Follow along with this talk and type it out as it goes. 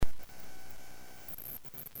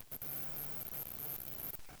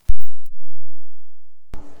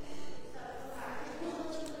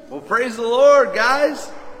Praise the Lord, guys.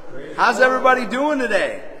 How's everybody doing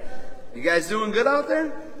today? You guys doing good out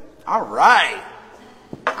there? All right.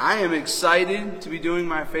 I am excited to be doing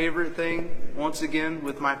my favorite thing once again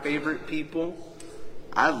with my favorite people.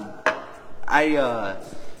 I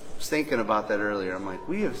was thinking about that earlier. I'm like,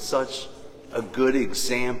 we have such a good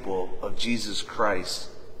example of Jesus Christ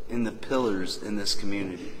in the pillars in this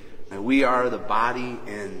community. And we are the body,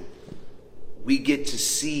 and we get to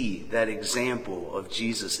see that example of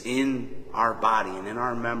Jesus in our body and in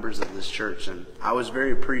our members of this church. And I was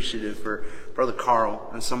very appreciative for Brother Carl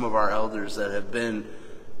and some of our elders that have been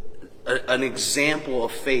an example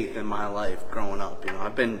of faith in my life growing up. You know,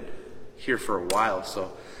 I've been here for a while,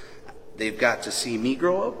 so they've got to see me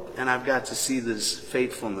grow up, and I've got to see this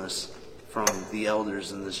faithfulness from the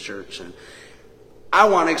elders in this church. And I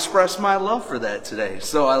want to express my love for that today.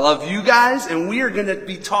 So I love you guys, and we are going to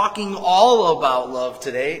be talking all about love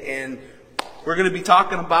today. And we're going to be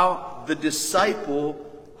talking about the disciple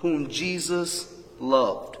whom Jesus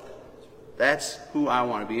loved. That's who I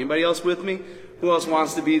want to be. Anybody else with me? Who else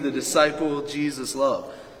wants to be the disciple Jesus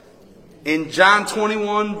loved? In John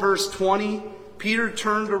 21, verse 20, Peter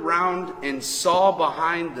turned around and saw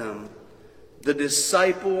behind them the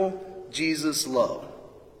disciple Jesus loved,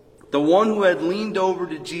 the one who had leaned over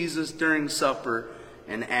to Jesus during supper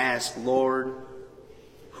and asked, "Lord,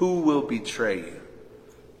 who will betray you?"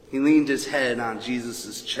 He leaned his head on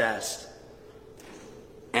Jesus' chest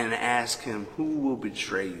and asked him, "Who will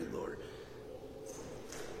betray you, Lord?"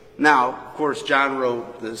 Now, of course, John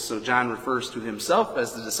wrote this, so John refers to himself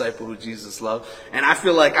as the disciple who Jesus loved. And I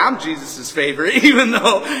feel like I'm Jesus' favorite, even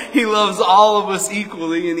though he loves all of us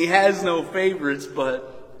equally and he has no favorites. But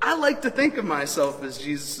I like to think of myself as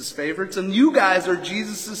Jesus' favorites, and you guys are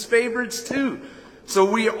Jesus' favorites too. So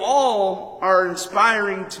we all are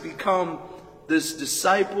inspiring to become this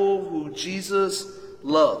disciple who Jesus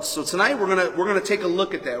loves. So tonight we're gonna take a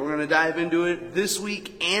look at that. We're gonna dive into it this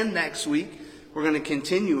week and next week. We're going to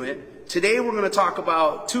continue it. Today we're going to talk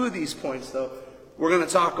about two of these points, though. We're going to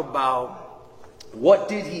talk about what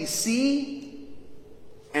did he see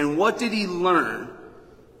and what did he learn.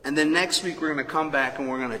 And then next week we're going to come back and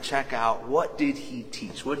we're going to check out what did he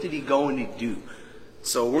teach. What did he go and do?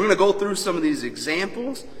 So we're going to go through some of these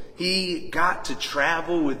examples. He got to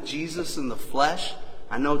travel with Jesus in the flesh.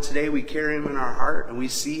 I know today we carry him in our heart and we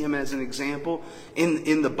see him as an example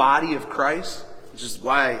in the body of Christ, which is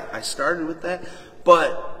why I started with that.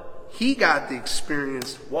 But he got the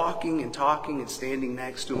experience walking and talking and standing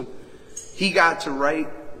next to him. He got to write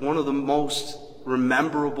one of the most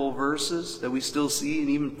rememberable verses that we still see in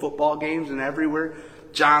even football games and everywhere.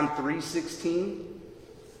 John 3:16.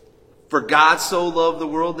 For God so loved the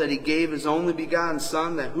world that he gave his only begotten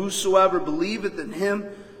Son, that whosoever believeth in him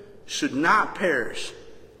should not perish,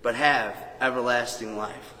 but have everlasting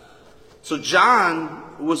life. So John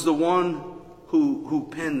was the one who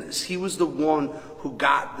penned this. He was the one who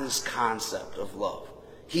got this concept of love.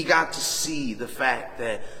 He got to see the fact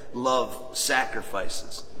that love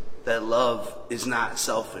sacrifices, that love is not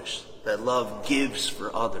selfish, that love gives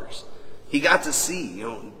for others. He got to see,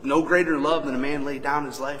 no greater love than a man laid down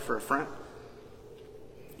his life for a friend.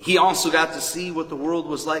 He also got to see what the world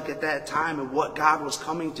was like at that time and what God was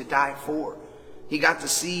coming to die for. He got to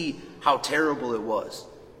see how terrible it was.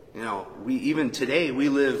 Even today we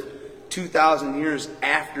live 2,000 years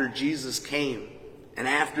after Jesus came and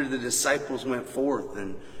after the disciples went forth,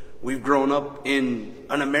 and we've grown up in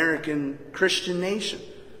an American Christian nation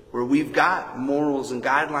where we've got morals and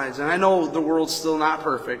guidelines. And I know the world's still not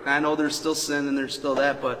perfect. I know there's still sin and there's still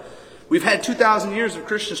that, but we've had 2,000 years of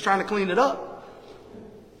Christians trying to clean it up.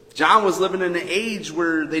 John was living in an age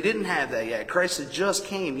where they didn't have that yet. Christ had just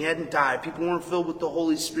came. He hadn't died. People weren't filled with the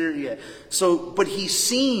Holy Spirit yet. But he's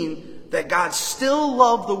seen that God still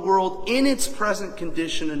loved the world in its present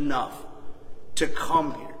condition enough to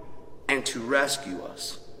come here and to rescue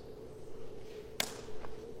us.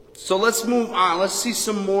 So let's move on. Let's see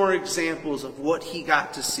some more examples of what he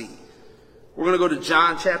got to see. We're going to go to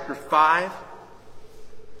John chapter 5,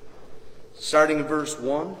 starting in verse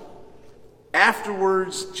 1.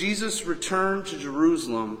 Afterwards, Jesus returned to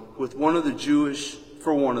Jerusalem for one of the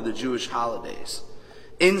Jewish holidays.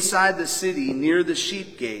 Inside the city, near the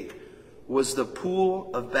sheep gate, was the pool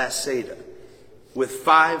of Bethsaida, with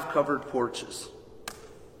 5 covered porches.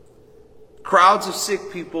 Crowds of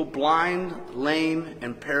sick people, blind, lame,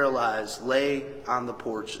 and paralyzed, lay on the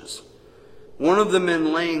porches. One of the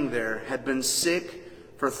men laying there had been sick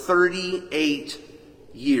for 38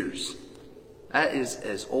 years. That is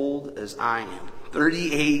as old as I am.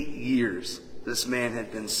 38 years this man had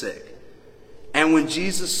been sick. And when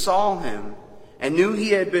Jesus saw him and knew he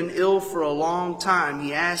had been ill for a long time,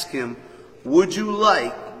 he asked him, "Would you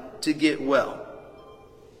like to get well?"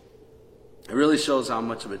 It really shows how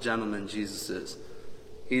much of a gentleman Jesus is.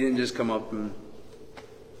 He didn't just come up and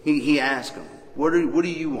he asked him, what do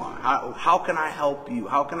you want? How can I help you?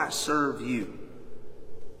 How can I serve you?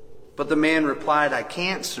 But the man replied, "I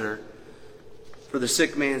can't, sir." For the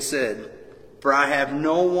sick man said, "For I have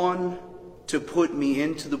no one to put me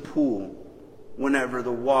into the pool whenever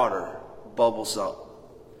the water bubbles up.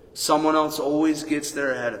 Someone else always gets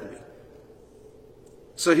there ahead of me."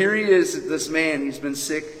 So here he is, this man, he's been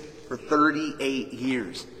sick for 38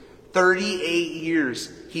 years. 38 years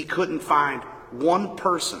he couldn't find one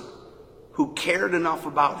person who cared enough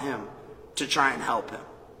about him to try and help him.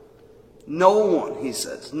 No one, he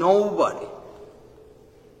says, nobody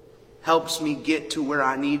helps me get to where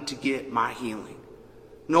I need to get my healing.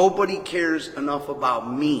 Nobody cares enough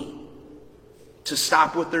about me to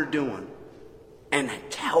stop what they're doing and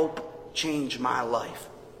to help change my life.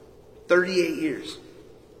 38 years.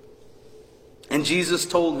 And Jesus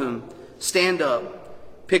told him, "Stand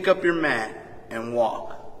up, pick up your mat, and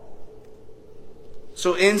walk."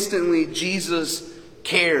 So instantly, Jesus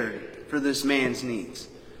cared for this man's needs.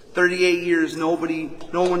 38 years, no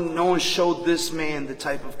one showed this man the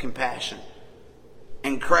type of compassion.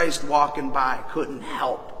 And Christ walking by couldn't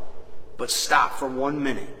help but stop for 1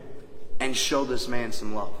 minute and show this man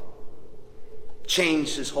some love.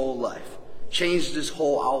 Changed his whole life. Changed his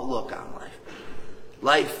whole outlook on life.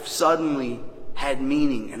 Life suddenly had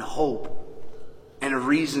meaning and hope and a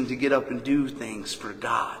reason to get up and do things for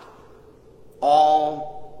God.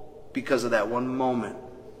 All because of that one moment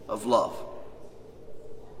of love.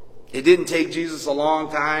 It didn't take Jesus a long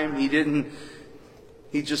time.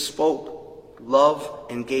 He just spoke love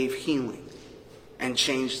and gave healing and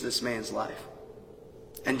changed this man's life.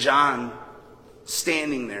 And John,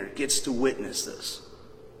 standing there, gets to witness this.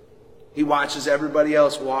 He watches everybody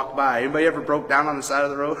else walk by. Anybody ever broke down on the side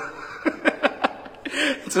of the road?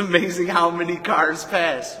 It's amazing how many cars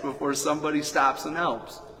pass before somebody stops and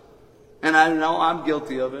helps. And I know I'm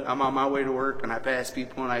guilty of it. I'm on my way to work and I pass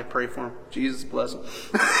people and I pray for them. Jesus bless them.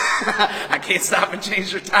 I can't stop and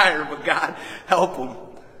change their tire, but God help them.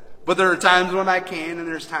 But there are times when I can, and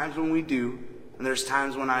there's times when we do. And there's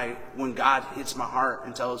times when God hits my heart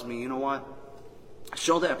and tells me, you know what?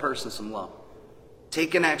 Show that person some love.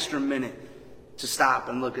 Take an extra minute to stop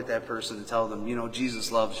and look at that person and tell them,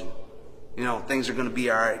 Jesus loves you. Things are going to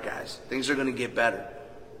be all right, guys. Things are going to get better.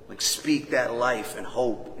 Like, speak that life and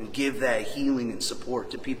hope and give that healing and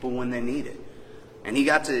support to people when they need it. And he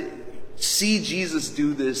got to see Jesus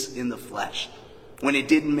do this in the flesh when it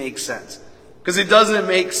didn't make sense. Because it doesn't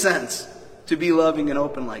make sense to be loving and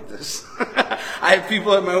open like this. I have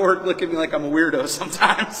people at my work look at me like I'm a weirdo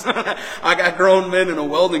sometimes. I got grown men in a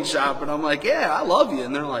welding shop and I'm like, "Yeah, I love you."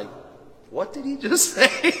 And they're like, "What did he just say?"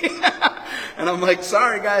 And I'm like,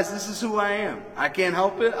 "Sorry guys, this is who I am. I can't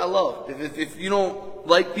help it. I love. If you don't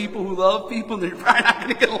like people who love people, then you're probably not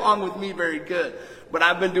going to get along with me very good." But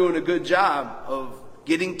I've been doing a good job of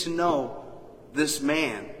getting to know this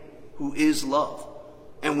man who is love.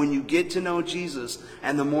 And when you get to know Jesus,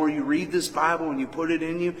 and the more you read this Bible and you put it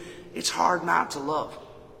in you, it's hard not to love.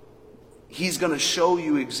 He's going to show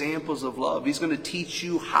you examples of love. He's going to teach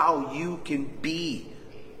you how you can be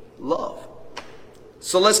love.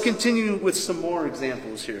 So let's continue with some more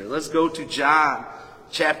examples here. Let's go to John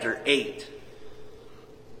chapter 8,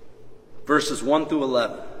 verses 1 through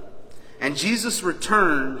 11. And Jesus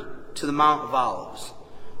returned to the Mount of Olives.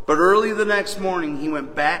 But early the next morning he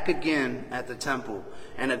went back again at the temple,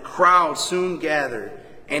 and a crowd soon gathered,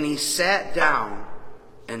 and he sat down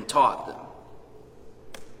and taught them.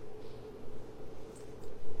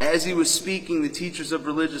 As he was speaking, the teachers of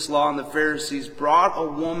religious law and the Pharisees brought a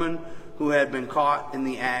woman who had been caught in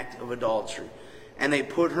the act of adultery, and they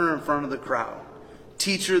put her in front of the crowd.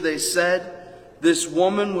 "Teacher," they said, "this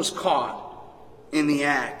woman was caught in the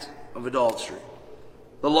act of adultery.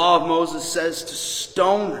 The law of Moses says to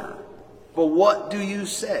stone her, but what do you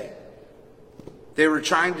say?" They were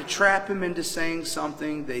trying to trap him into saying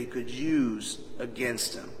something they could use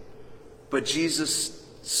against him. But Jesus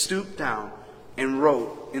stooped down and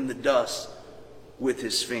wrote in the dust with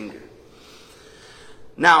his finger.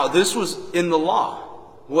 Now, this was in the law.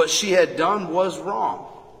 What she had done was wrong.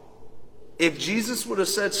 If Jesus would have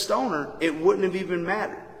said stone her, it wouldn't have even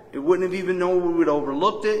mattered. It wouldn't have even known we would have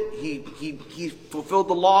overlooked it. He fulfilled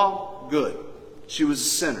the law. Good. She was a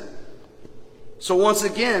sinner. So once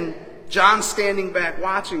again, John's standing back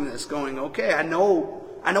watching this going, okay, I know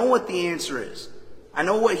what the answer is. I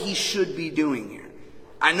know what he should be doing here.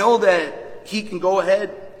 I know that he can go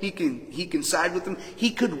ahead, He can side with them.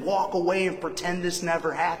 He could walk away and pretend this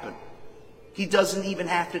never happened. He doesn't even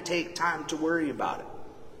have to take time to worry about it.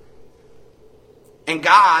 And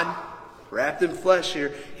God, wrapped in flesh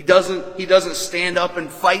here, He doesn't stand up and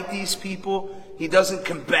fight these people. He doesn't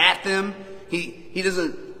combat them. He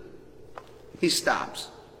stops.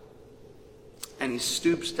 And He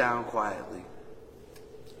stoops down quietly.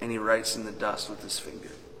 And He writes in the dust with His finger.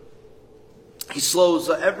 He slows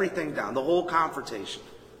everything down, the whole confrontation.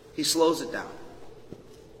 He slows it down.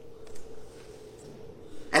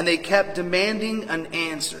 And they kept demanding an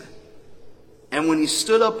answer. And when He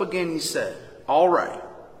stood up again, He said, "All right,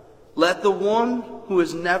 let the one who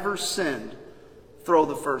has never sinned throw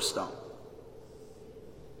the first stone."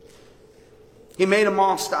 He made them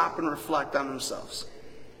all stop and reflect on themselves.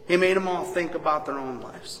 He made them all think about their own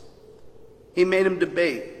lives. He made them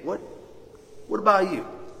debate, what about you?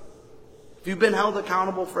 Have you been held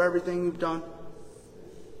accountable for everything you've done?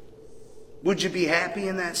 Would you be happy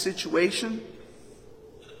in that situation?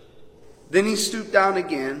 Then He stooped down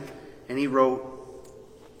again and He wrote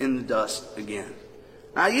in the dust again.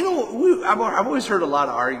 Now, I've always heard a lot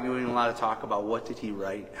of arguing, a lot of talk about what did He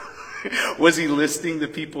write. Was He listing the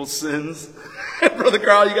people's sins? Brother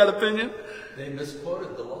Carl, you got an opinion? They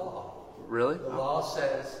misquoted the law. Really? The law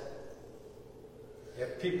says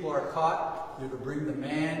if people are caught, you're to bring the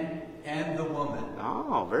man and the woman.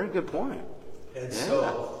 Oh, very good point. And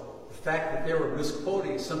so the fact that they were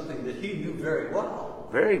misquoting something that He knew very well.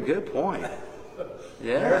 Very good point.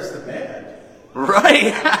 Yeah. There's the man.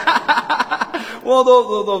 Right. Well,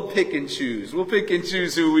 they'll pick and choose. We'll pick and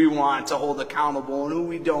choose who we want to hold accountable and who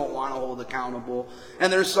we don't want to hold accountable.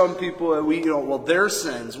 And there's some people that their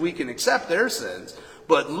sins, we can accept their sins.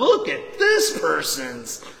 But look at this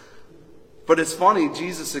person's. But it's funny,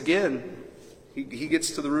 Jesus again, he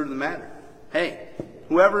gets to the root of the matter. Hey,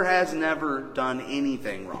 whoever has never done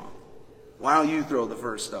anything wrong, why don't you throw the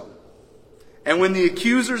first stone? And when the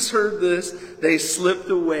accusers heard this, they slipped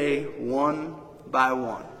away one by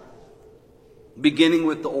one. Beginning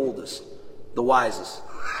with the oldest, the wisest.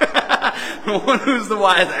 The one who's the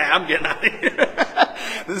wisest. Hey, I'm getting out of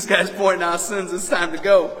here. This guy's pointing out sins. It's time to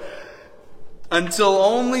go. Until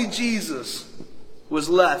only Jesus was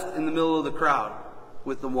left in the middle of the crowd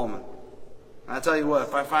with the woman. And I tell you what,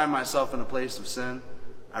 if I find myself in a place of sin,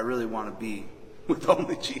 I really want to be with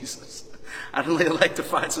only Jesus. I'd really like to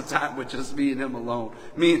find some time with just me and Him alone.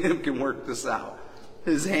 Me and Him can work this out.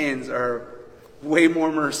 His hands are way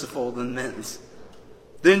more merciful than men's.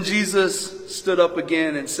 Then Jesus stood up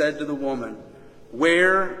again and said to the woman,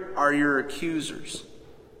 "Where are your accusers?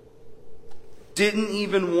 Didn't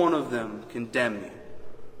even one of them condemn you?"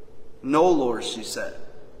 "No, Lord," she said.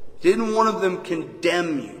 "Didn't one of them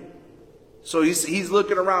condemn you?" So he's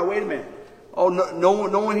looking around. Wait a minute. Oh,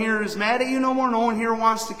 no one here is mad at you no more? No one here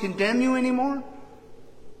wants to condemn you anymore?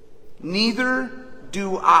 "Neither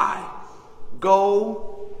do I.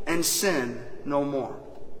 Go and sin no more."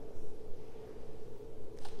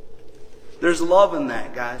 There's love in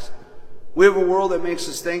that, guys. We have a world that makes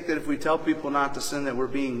us think that if we tell people not to sin, that we're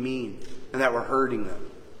being mean and that we're hurting them.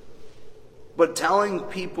 But telling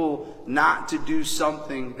people not to do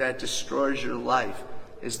something that destroys your life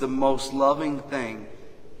is the most loving thing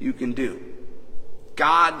you can do.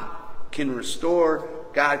 God can restore.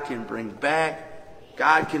 God can bring back.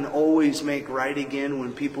 God can always make right again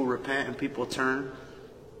when people repent and people turn.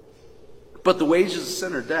 But the wages of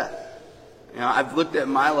sin are death. I've looked at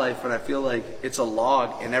my life and I feel like it's a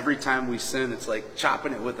log, and every time we sin, it's like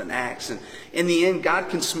chopping it with an axe. And in the end, God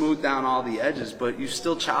can smooth down all the edges, but you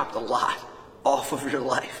still chopped a lot off of your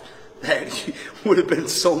life that would have been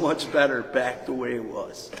so much better back the way it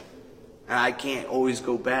was. And I can't always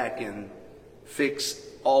go back and fix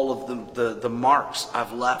all of the marks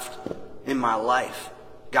I've left in my life.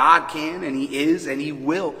 God can, and He is, and He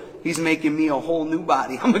will. He's making me a whole new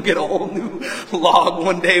body. I'm going to get a whole new log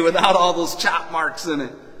one day without all those chop marks in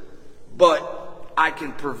it. But I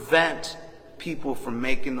can prevent people from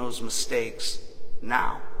making those mistakes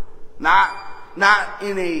now. Not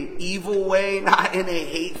in a evil way, not in a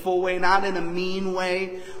hateful way, not in a mean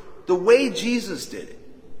way. The way Jesus did it.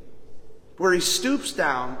 Where He stoops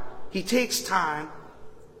down, He takes time,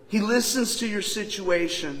 He listens to your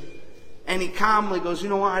situation, and He calmly goes, "You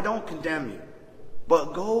know what, I don't condemn you.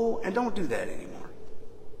 But go and don't do that anymore.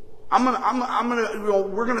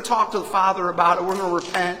 We're gonna talk to the Father about it. We're gonna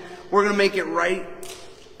repent. We're gonna make it right.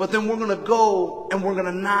 But then we're gonna go and we're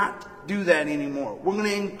gonna not do that anymore. We're gonna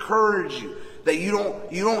encourage you that you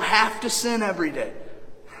don't have to sin every day.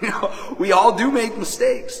 We all do make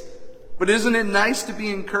mistakes. But isn't it nice to be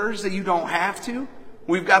encouraged that you don't have to?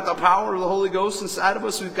 We've got the power of the Holy Ghost inside of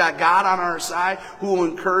us. We've got God on our side who will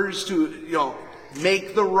encourage to,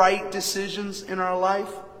 make the right decisions in our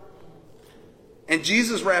life. And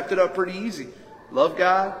Jesus wrapped it up pretty easy. Love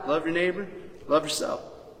God, love your neighbor, love yourself.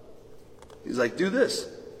 He's like, do this.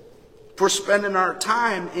 If we're spending our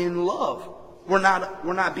time in love, we're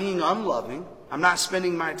not being unloving. I'm not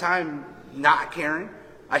spending my time not caring.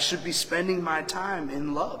 I should be spending my time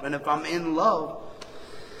in love. And if I'm in love,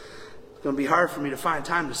 it's going to be hard for me to find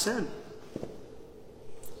time to sin.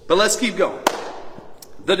 But let's keep going.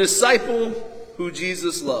 The disciple who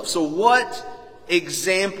Jesus loved. So what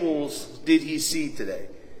examples did he see today?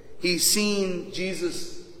 He's seen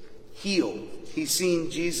Jesus heal. He's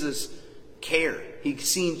seen Jesus care. He's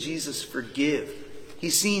seen Jesus forgive.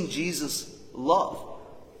 He's seen Jesus love.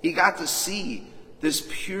 He got to see this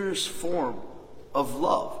purest form of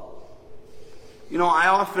love. I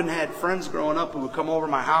often had friends growing up who would come over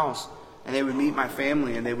to my house and they would meet my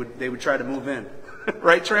family and they would try to move in.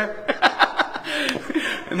 Right, Trev?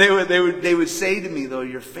 And they would say to me, though,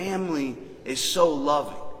 your family is so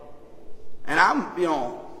loving. And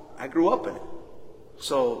I grew up in it.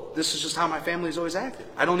 So this is just how my family's always acted.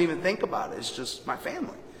 I don't even think about it. It's just my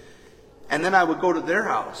family. And then I would go to their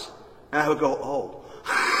house and I would go, oh.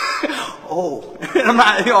 And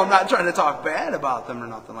I'm not trying to talk bad about them or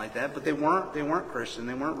nothing like that, but they weren't Christian.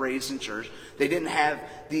 They weren't raised in church. They didn't have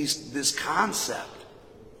this concept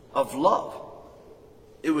of love.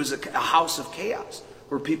 It was a house of chaos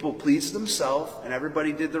where people pleased themselves and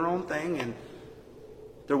everybody did their own thing, and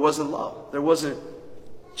there wasn't love. There wasn't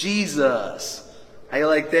Jesus. I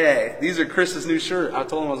like that. These are Chris's new shirt. I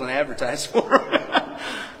told him I wasn't advertised for him.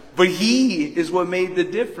 But he is what made the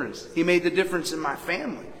difference. He made the difference in my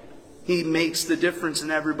family. He makes the difference in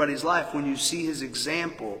everybody's life when you see his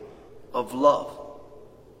example of love.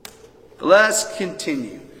 But let's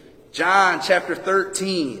continue. John chapter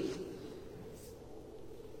 13.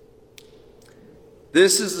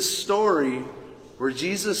 This is the story where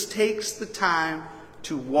Jesus takes the time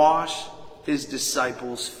to wash his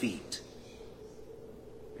disciples' feet.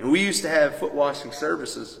 And we used to have foot washing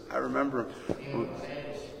services. I remember them.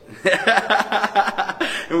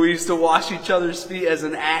 And we used to wash each other's feet as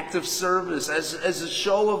an act of service, as a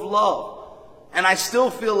show of love. And I still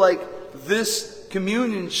feel like this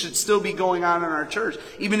communion should still be going on in our church,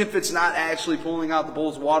 even if it's not actually pulling out the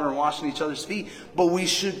bowls of water and washing each other's feet. But we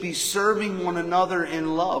should be serving one another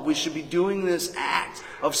in love. We should be doing this act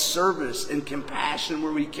of service and compassion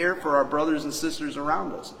where we care for our brothers and sisters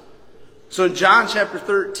around us. So in John chapter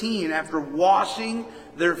 13, after washing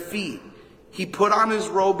their feet, he put on his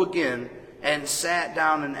robe again and sat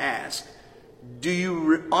down and asked, do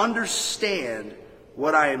you understand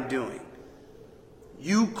what I am doing?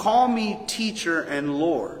 You call me teacher and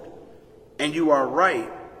Lord, and you are right,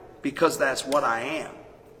 because that's what I am.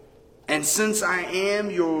 And since I am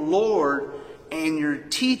your Lord and your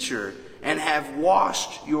teacher and have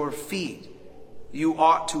washed your feet, you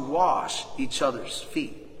ought to wash each other's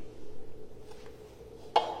feet.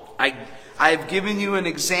 I have given you an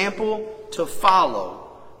example to follow.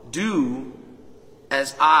 Do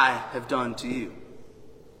as I have done to you.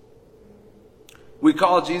 We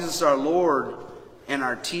call Jesus our Lord and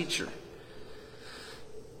our teacher.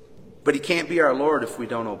 But he can't be our Lord if we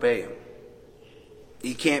don't obey him.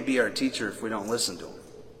 He can't be our teacher if we don't listen to him.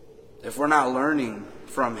 If we're not learning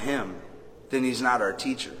from him, then he's not our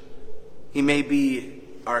teacher. He may be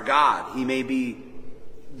our God. He may be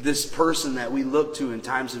this person that we look to in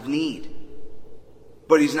times of need.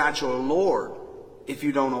 But he's not your Lord if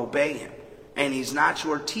you don't obey him. And he's not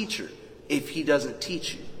your teacher if he doesn't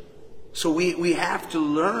teach you. So we have to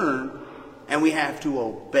learn and we have to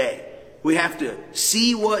obey. We have to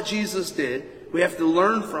see what Jesus did. We have to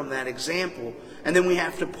learn from that example. And then we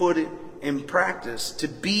have to put it in practice to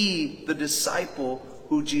be the disciple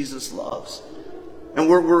who Jesus loves. And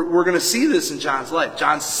we're going to see this in John's life.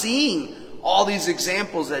 John's seeing all these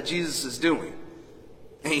examples that Jesus is doing.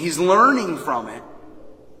 And he's learning from it.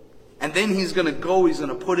 And then he's going to go, he's going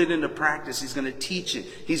to put it into practice, he's going to teach it,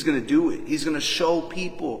 he's going to do it. He's going to show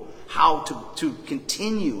people how to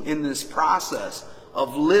continue in this process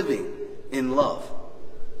of living in love.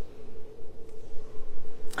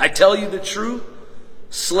 I tell you the truth,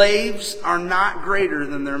 slaves are not greater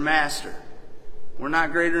than their master. We're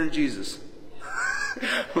not greater than Jesus.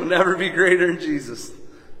 We'll never be greater than Jesus.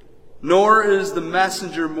 Nor is the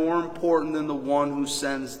messenger more important than the one who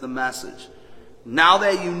sends the message. Now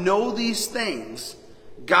that you know these things,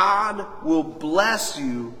 God will bless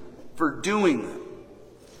you for doing them.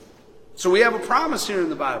 So we have a promise here in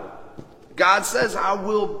the Bible. God says, I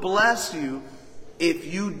will bless you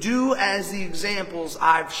if you do as the examples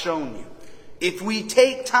I've shown you. If we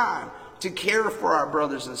take time to care for our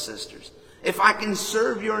brothers and sisters, if I can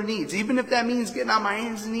serve your needs, even if that means getting on my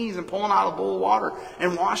hands and knees and pulling out a bowl of water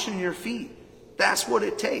and washing your feet, that's what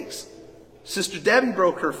it takes. Sister Debbie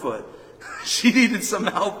broke her foot. She needed some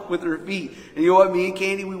help with her feet. And you know what? Me and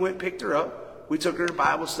Candy, we went and picked her up. We took her to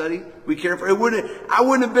Bible study. We cared for her.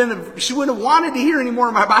 She wouldn't have wanted to hear any more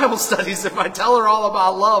of my Bible studies if I tell her all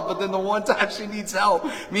about love. But then the one time she needs help,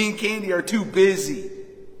 me and Candy are too busy.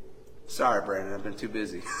 Sorry, Brandon, I've been too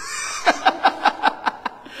busy.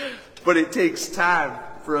 But it takes time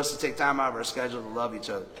for us to take time out of our schedule to love each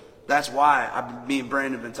other. That's why me and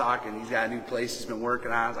Brandon have been talking. He's got a new place he's been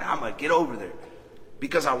working on. I was like, I'm going to get over there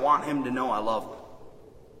because I want him to know I love him.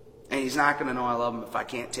 And he's not going to know I love him if I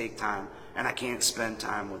can't take time and I can't spend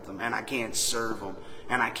time with him and I can't serve him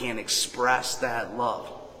and I can't express that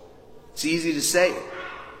love. It's easy to say it.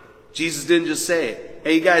 Jesus didn't just say it.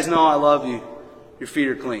 Hey, you guys know I love you. Your feet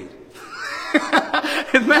are clean.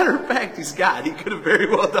 As a matter of fact, he's God. He could have very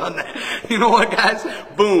well done that. You know what, guys?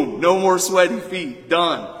 Boom. No more sweaty feet.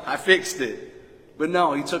 Done. I fixed it. But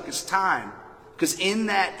no, he took his time. Because in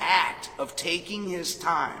that act of taking his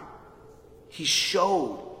time, he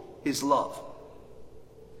showed his love.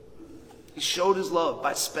 He showed his love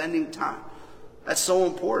by spending time. That's so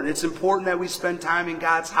important. It's important that we spend time in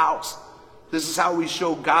God's house. This is how we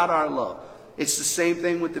show God our love. It's the same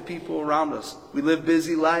thing with the people around us. We live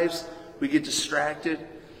busy lives. We get distracted,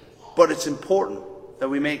 but it's important that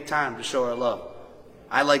we make time to show our love.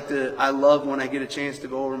 I love when I get a chance to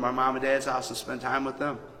go over to my mom and dad's house and spend time with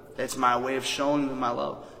them. That's my way of showing them my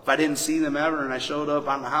love. If I didn't see them ever and I showed up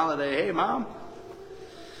on the holiday, hey, Mom,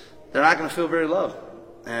 they're not going to feel very loved.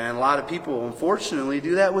 And a lot of people, unfortunately,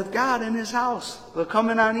 do that with God in his house. They'll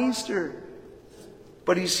come in on Easter,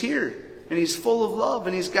 but he's here, and he's full of love,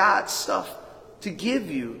 and he's got stuff to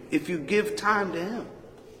give you if you give time to him.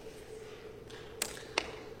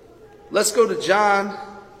 Let's go to John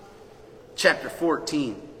chapter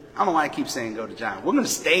 14. I don't know why I keep saying go to John. We're going to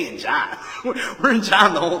stay in John. We're in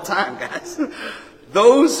John the whole time, guys.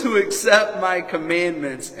 Those who accept my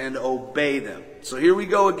commandments and obey them. So here we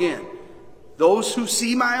go again. Those who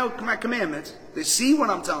see my commandments, they see what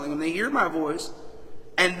I'm telling them, they hear my voice,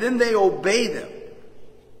 and then they obey them,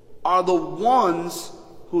 are the ones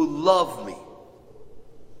who love me.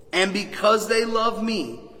 And because they love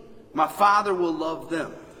me, my Father will love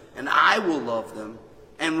them. And I will love them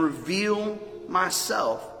and reveal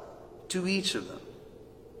myself to each of them.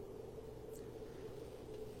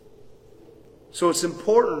 So it's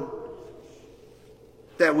important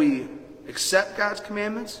that we accept God's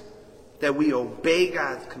commandments, that we obey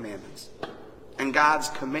God's commandments. And God's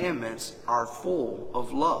commandments are full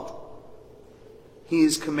of love. He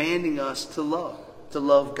is commanding us to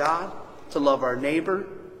love God, to love our neighbor,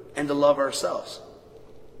 and to love ourselves.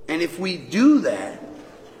 And if we do that,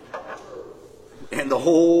 and the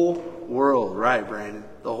whole world, right, Brandon?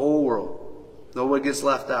 The whole world. Nobody gets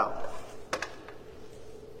left out.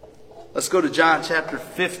 Let's go to John chapter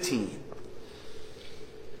 15.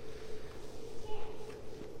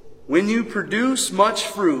 When you produce much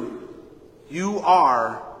fruit, you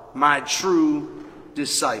are my true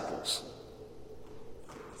disciples.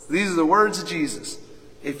 These are the words of Jesus.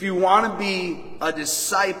 If you want to be a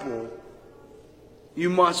disciple, you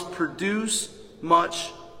must produce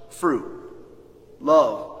much fruit.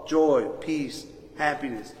 Love, joy, peace,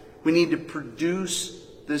 happiness. We need to produce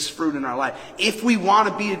this fruit in our life. If we want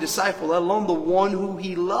to be a disciple, let alone the one who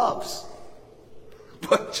he loves.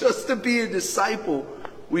 But just to be a disciple,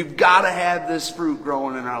 we've got to have this fruit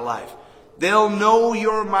growing in our life. They'll know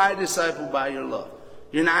you're my disciple by your love.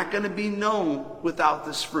 You're not going to be known without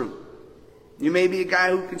this fruit. You may be a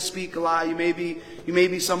guy who can speak a lot. You may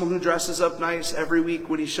be someone who dresses up nice every week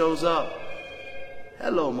when he shows up.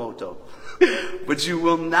 Hello, Moto. But you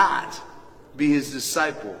will not be his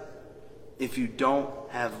disciple if you don't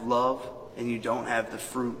have love and you don't have the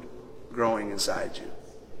fruit growing inside you.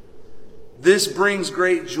 This brings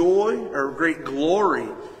great joy or great glory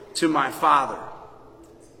to my Father.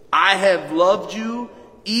 I have loved you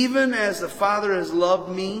even as the Father has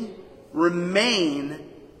loved me. Remain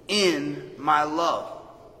in my love.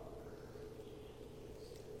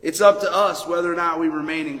 It's up to us whether or not we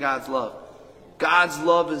remain in God's love. God's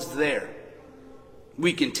love is there.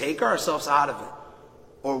 We can take ourselves out of it,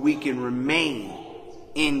 or we can remain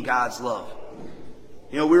in God's love.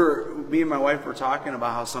 You know, me and my wife were talking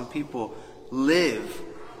about how some people live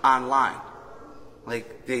online.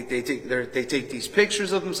 Like they take these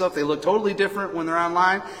pictures of themselves. They look totally different when they're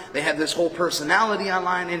online. They have this whole personality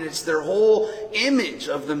online, and it's their whole image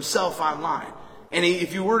of themselves online. And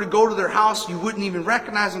if you were to go to their house, you wouldn't even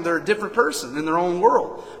recognize them. They're a different person in their own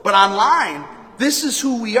world. But online, this is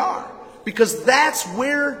who we are. Because that's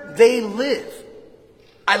where they live.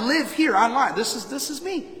 I live here online. This is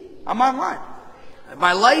me. I'm online.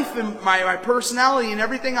 My life and my personality and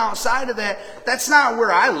everything outside of that, that's not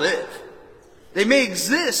where I live. They may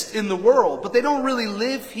exist in the world, but they don't really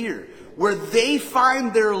live here. Where they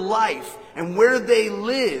find their life and where they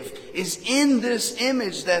live is in this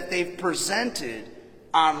image that they've presented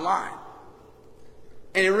online.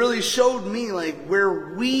 And it really showed me like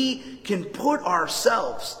where we can put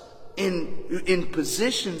ourselves in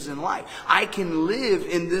positions in life. I can live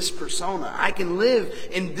in this persona. I can live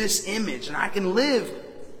in this image. And I can live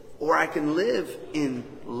in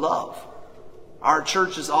love. Our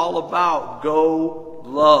church is all about go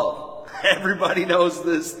love. Everybody knows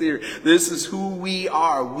this theory. This is who we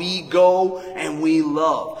are. We go and we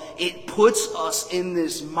love. It puts us in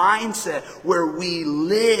this mindset where we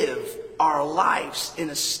live our lives in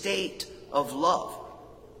a state of love.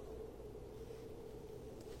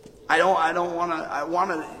 I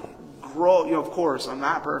want to grow. Of course, I'm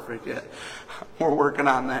not perfect yet. We're working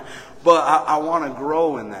on that. But I want to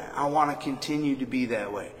grow in that. I want to continue to be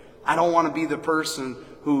that way. I don't want to be the person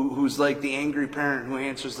who's like the angry parent who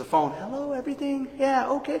answers the phone. Hello, everything? Yeah,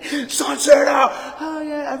 okay. Sunset out. Oh,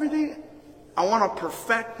 yeah, everything. I want to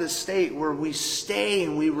perfect the state where we stay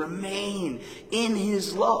and we remain in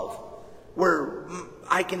His love. Where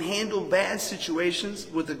I can handle bad situations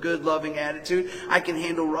with a good, loving attitude. I can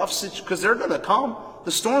handle rough situations, because they're going to come.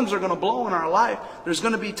 The storms are going to blow in our life. There's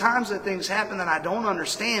going to be times that things happen that I don't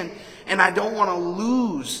understand, and I don't want to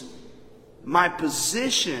lose my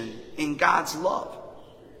position in God's love.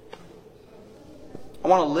 I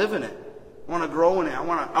want to live in it. I want to grow in it. I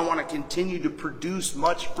want to continue to produce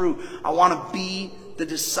much fruit. I want to be the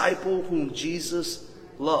disciple whom Jesus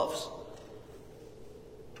loves.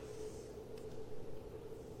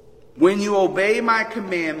 When you obey my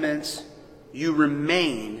commandments, you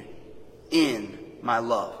remain in my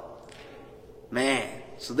love. Man,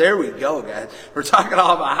 so there we go, guys. We're talking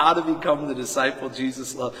all about how to become the disciple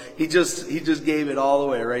Jesus loves. He just gave it all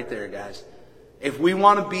away right there, guys. If we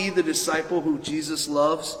want to be the disciple who Jesus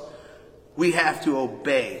loves, we have to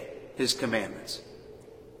obey His commandments.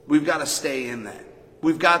 We've got to stay in that.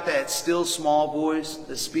 We've got that still small voice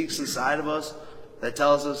that speaks inside of us that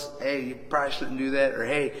tells us, hey, you probably shouldn't do that, or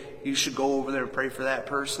hey, you should go over there and pray for that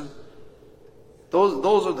person.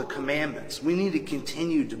 Those are the commandments. We need to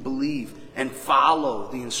continue to believe and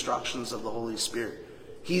follow the instructions of the Holy Spirit.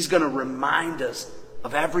 He's going to remind us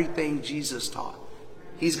of everything Jesus taught.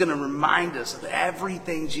 He's going to remind us of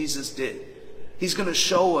everything Jesus did. He's going to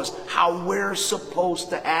show us how we're supposed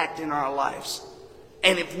to act in our lives.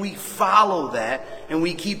 And if we follow that and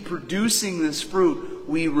we keep producing this fruit,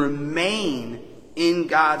 we remain in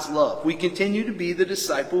God's love. We continue to be the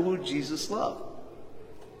disciple who Jesus loved.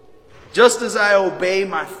 Just as I obey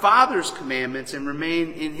my Father's commandments and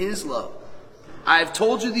remain in His love. I have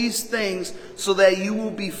told you these things so that you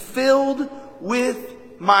will be filled with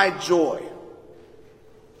my joy.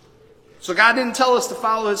 So God didn't tell us to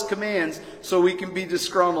follow His commands so we can be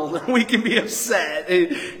disgruntled and we can be upset.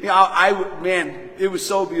 Man, it was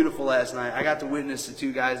so beautiful last night. I got to witness to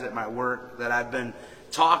two guys at my work that I've been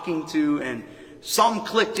talking to, and some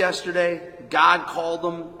clicked yesterday. God called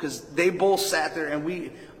them because they both sat there,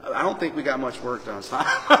 and I don't think we got much work done. So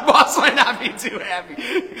my boss might not be too happy.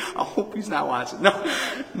 I hope he's not watching.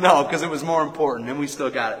 No, because it was more important, and we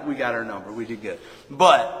still got it. We got our number. We did good.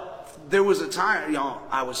 But there was a time,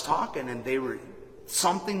 I was talking, and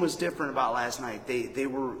something was different about last night. They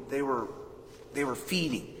were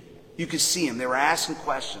feeding. You could see them. They were asking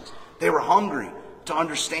questions. They were hungry to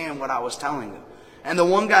understand what I was telling them. And the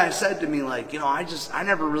one guy said to me, like, I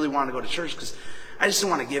never really wanted to go to church because I just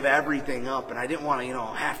didn't want to give everything up, and I didn't want to,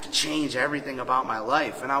 have to change everything about my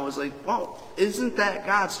life. And I was like, well, isn't that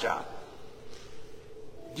God's job?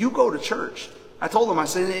 You go to church. I told him, I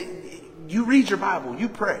said, you read your Bible, you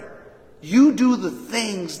pray. You do the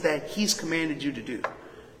things that He's commanded you to do.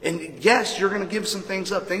 And yes, you're going to give some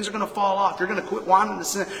things up. Things are going to fall off. You're going to quit wanting to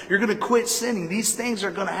sin. You're going to quit sinning. These things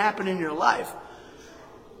are going to happen in your life.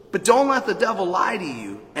 But don't let the devil lie to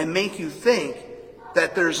you and make you think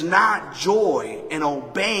that there's not joy in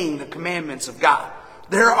obeying the commandments of God.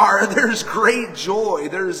 There's great joy.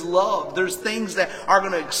 There's love. There's things that are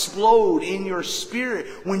going to explode in your spirit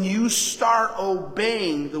when you start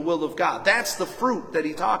obeying the will of God. That's the fruit that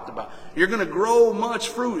He talked about. You're going to grow much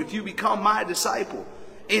fruit if you become my disciple.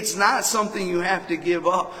 It's not something you have to give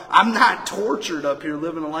up. I'm not tortured up here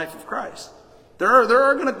living a life of Christ.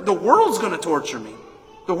 The world's going to torture me.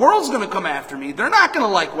 The world's going to come after me. They're not going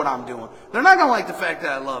to like what I'm doing. They're not going to like the fact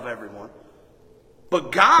that I love everyone.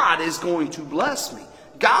 But God is going to bless me.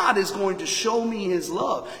 God is going to show me his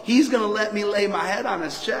love. He's going to let me lay my head on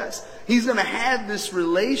his chest. He's going to have this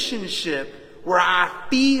relationship where I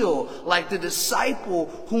feel like the disciple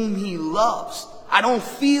whom he loves. I don't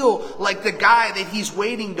feel like the guy that he's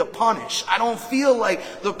waiting to punish. I don't feel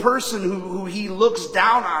like the person who he looks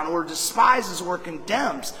down on or despises or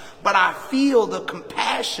condemns. But I feel the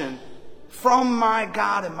compassion from my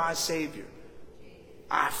God and my Savior.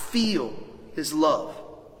 I feel his love.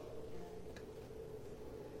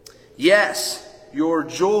 Yes, your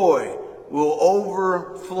joy will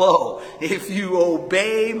overflow if you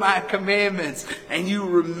obey my commandments and you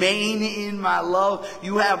remain in my love.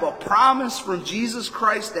 You have a promise from Jesus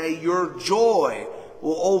Christ that your joy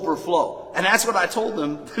will overflow. And that's what I told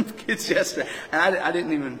them kids yesterday.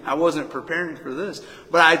 And I wasn't preparing for this,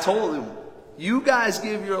 but I told them, you guys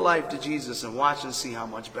give your life to Jesus and watch and see how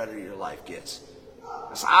much better your life gets.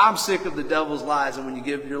 So I'm sick of the devil's lies, and when you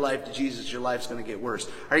give your life to Jesus, your life's going to get worse.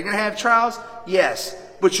 Are you going to have trials? Yes.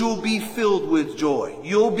 But you'll be filled with joy.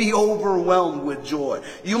 You'll be overwhelmed with joy.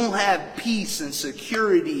 You'll have peace and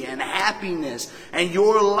security and happiness, and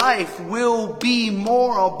your life will be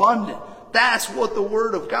more abundant. That's what the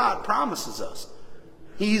Word of God promises us.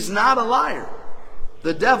 He's not a liar.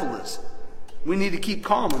 The devil is. We need to keep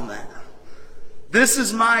calm on that. This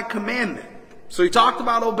is my commandment. So he talked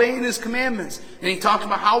about obeying his commandments. And he talked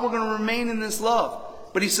about how we're going to remain in this love.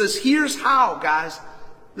 But he says, here's how, guys.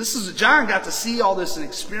 John got to see all this and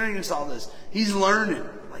experience all this. He's learning.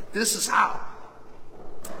 Like, this is how.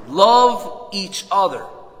 Love each other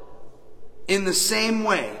in the same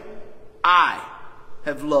way I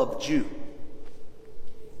have loved you.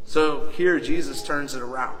 So here Jesus turns it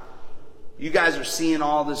around. You guys are seeing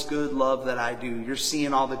all this good love that I do. You're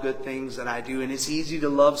seeing all the good things that I do. And it's easy to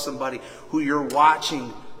love somebody who you're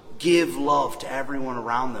watching give love to everyone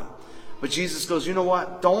around them. But Jesus goes, you know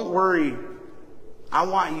what? Don't worry. I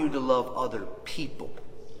want you to love other people.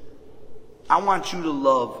 I want you to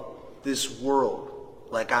love this world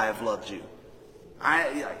like I have loved you.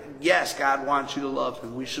 Yes, God wants you to love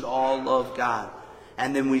him. We should all love God.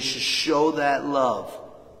 And then we should show that love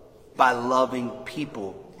by loving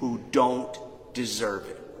people who don't deserve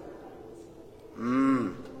it.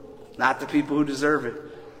 Not the people who deserve it.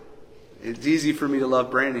 It's easy for me to love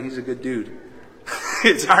Brandon. He's a good dude.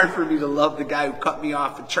 It's hard for me to love the guy who cut me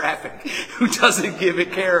off in traffic, who doesn't give a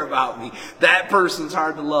care about me. That person's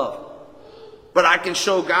hard to love. But I can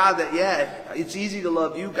show God that, yeah, it's easy to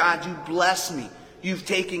love you. God, you bless me. You've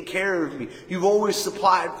taken care of me. You've always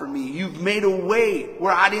supplied for me. You've made a way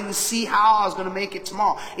where I didn't see how I was going to make it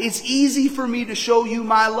tomorrow. It's easy for me to show you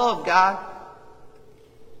my love, God.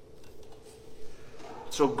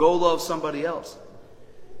 So go love somebody else.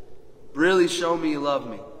 Really show me you love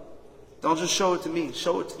me. Don't just show it to me.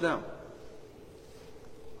 Show it to them.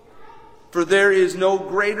 For there is no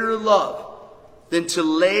greater love than to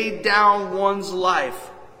lay down one's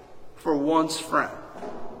life for one's friend.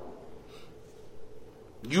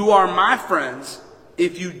 You are my friends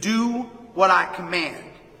if you do what I command.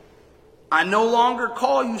 I no longer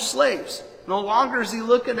call you slaves. No longer is he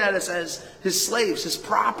looking at us as his slaves, his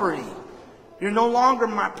property. You're no longer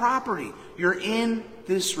my property. You're in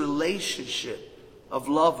this relationship of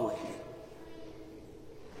love with me.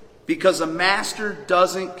 Because a master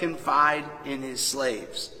doesn't confide in his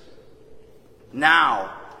slaves.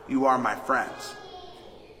 Now you are my friends.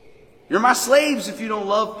 You're my slaves if you don't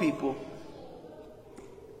love people.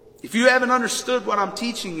 If you haven't understood what I'm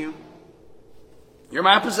teaching you, you're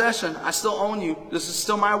my possession. I still own you. This is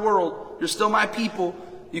still my world. You're still my people.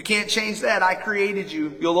 You can't change that. I created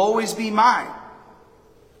you. You'll always be mine.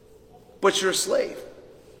 But you're a slave.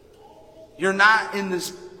 You're not in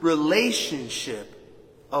this relationship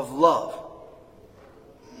of love.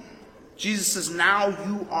 Jesus says, now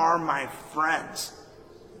you are my friends.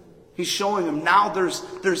 He's showing them now there's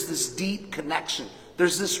this deep connection.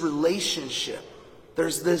 There's this relationship.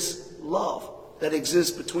 There's this love that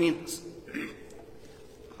exists between us.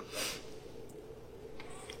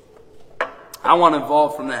 I want to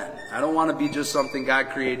evolve from that. I don't want to be just something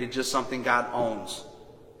God created, just something God owns.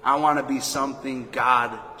 I want to be something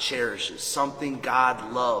God cherishes, something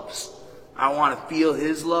God loves. I want to feel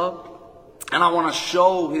his love, and I want to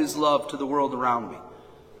show his love to the world around me.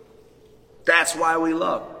 That's why we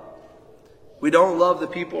love. We don't love the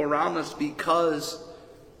people around us because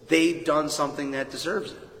they've done something that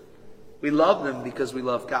deserves it. We love them because we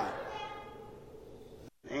love God.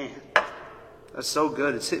 Man, that's so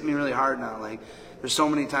good. It's hitting me really hard now. Like, there's so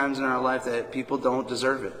many times in our life that people don't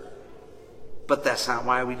deserve it. But that's not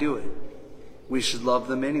why we do it. we should love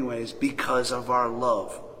them anyways because of our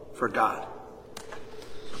love for God.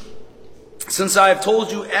 Since I have told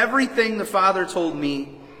you everything the Father told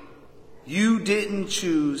me, you didn't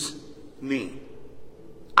choose me.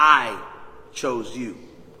 I chose you.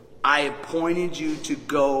 I appointed you to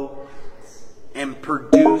go and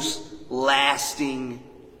produce lasting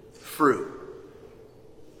fruit.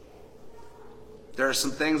 There are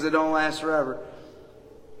some things that don't last forever,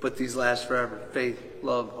 but these last forever. Faith,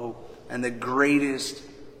 love, hope. And the greatest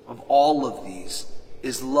of all of these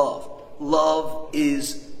is love. Love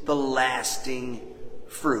is the lasting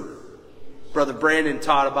fruit. Brother Brandon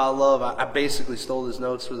taught about love. I basically stole his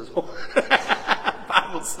notes for this whole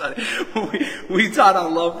Bible study. We taught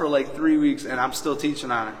on love for like 3 weeks, and I'm still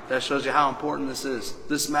teaching on it. That shows you how important this is.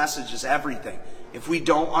 This message is everything. If we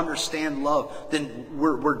don't understand love, then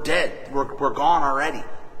we're dead. We're gone already.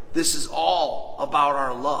 This is all about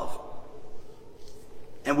our love.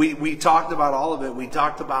 And we talked about all of it. We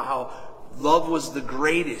talked about how love was the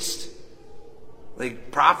greatest.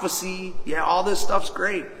 Like prophecy, yeah, all this stuff's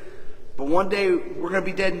great. But one day we're going to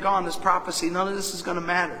be dead and gone. This prophecy, none of this is going to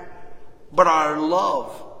matter. But our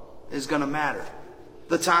love is going to matter.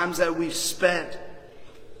 The times that we've spent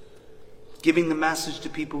giving the message to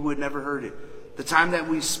people who had never heard it. The time that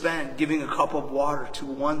we spent giving a cup of water to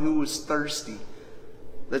one who was thirsty.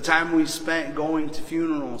 The time we spent going to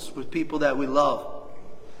funerals with people that we love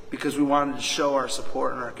because we wanted to show our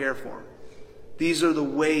support and our care for them. These are the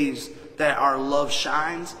ways that our love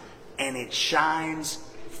shines, and it shines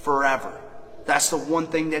forever. That's the one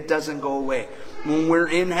thing that doesn't go away. When we're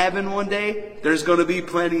in heaven one day, there's going to be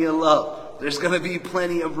plenty of love. There's going to be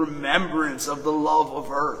plenty of remembrance of the love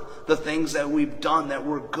of earth, the things that we've done that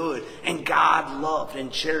were good and God loved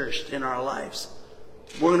and cherished in our lives.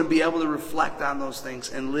 We're going to be able to reflect on those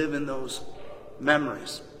things and live in those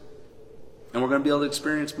memories. And we're going to be able to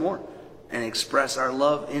experience more and express our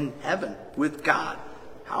love in heaven with God.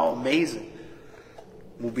 How amazing.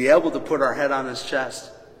 We'll be able to put our head on his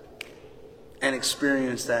chest and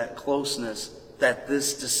experience that closeness that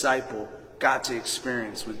this disciple got to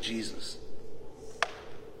experience with Jesus.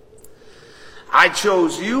 I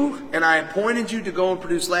chose you and I appointed you to go and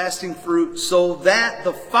produce lasting fruit so that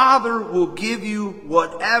the Father will give you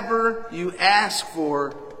whatever you ask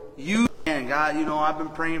for. You and God, I've been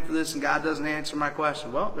praying for this and God doesn't answer my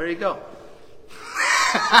question. Well, there you go.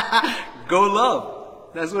 Go love.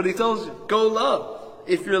 That's what he tells you. Go love.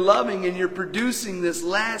 If you're loving and you're producing this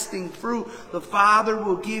lasting fruit, the Father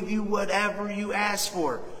will give you whatever you ask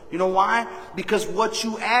for. You know why? Because what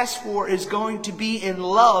you ask for is going to be in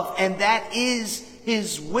love, and that is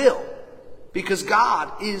his will. Because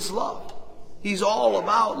God is love. He's all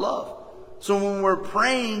about love. So when we're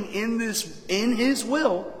praying in his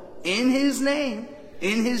will, in his name,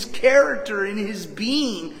 in his character, in his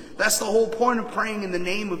being, that's the whole point of praying in the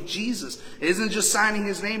name of Jesus. It isn't just signing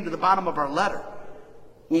his name to the bottom of our letter.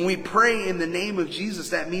 When we pray in the name of Jesus,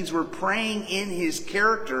 that means we're praying in his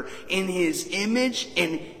character, in his image,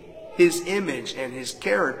 and his image and his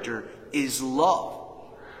character is love.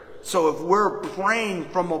 So if we're praying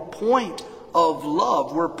from a point of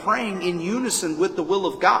love, we're praying in unison with the will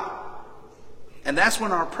of God. And that's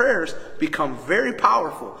when our prayers become very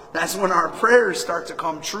powerful. That's when our prayers start to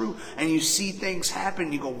come true and you see things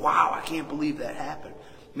happen. You go, wow, I can't believe that happened.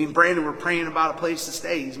 Me and Brandon were praying about a place to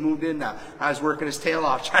stay. He's moved in now. I was working his tail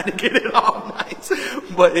off trying to get it all nice.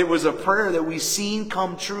 But it was a prayer that we seen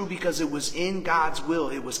come true because it was in God's will.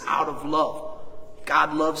 It was out of love.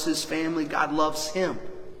 God loves his family. God loves him.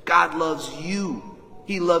 God loves you.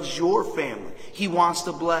 He loves your family. He wants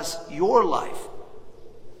to bless your life.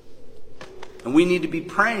 And we need to be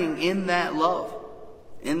praying in that love.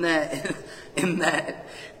 In that.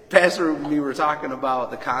 Pastor and we were talking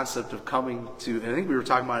about the concept of coming to, I think we were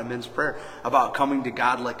talking about in men's prayer, about coming to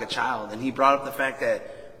God like a child. And he brought up the fact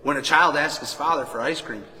that when a child asks his father for ice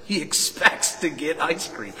cream, he expects to get ice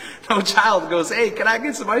cream. No child goes, hey, can I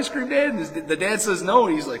get some ice cream, Dad? And the dad says no,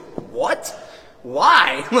 and he's like, what?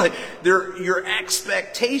 Why? Like, your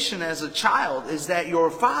expectation as a child is that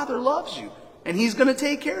your father loves you, and he's going to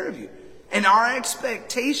take care of you. And our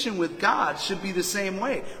expectation with God should be the same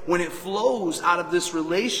way when it flows out of this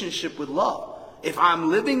relationship with love. If I'm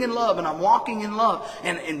living in love and I'm walking in love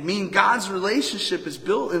and me and God's relationship is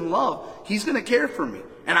built in love, he's going to care for me.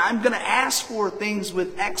 And I'm going to ask for things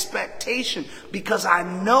with expectation because I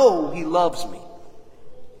know he loves me.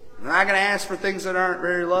 I'm not going to ask for things that aren't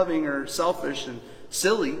very loving or selfish and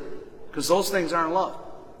silly because those things aren't love.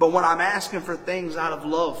 But when I'm asking for things out of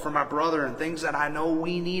love for my brother and things that I know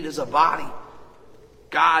we need as a body,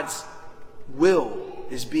 God's will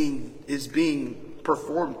is being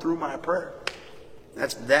performed through my prayer.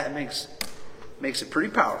 That makes Makes it pretty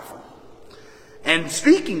powerful. And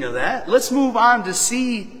speaking of that, let's move on to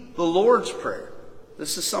see the Lord's Prayer.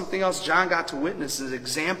 This is something else John got to witness, an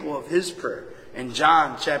example of his prayer in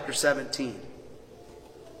John chapter 17.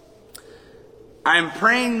 I am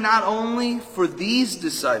praying not only for these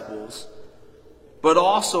disciples, but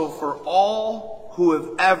also for all who have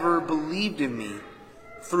ever believed in me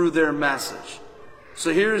through their message.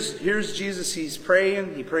 So here's Jesus. He's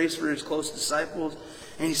praying. He prays for his close disciples.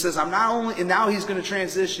 And he says, I'm not only, and now he's going to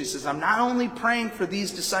transition. He says, I'm not only praying for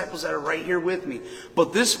these disciples that are right here with me,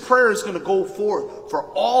 but this prayer is going to go forth for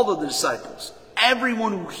all the disciples.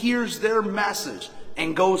 Everyone who hears their message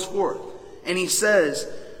and goes forth. And he says,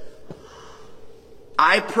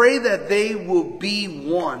 I pray that they will be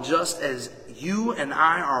one, just as you and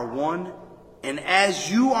I are one. And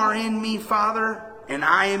as you are in me, Father, and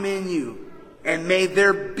I am in you. And may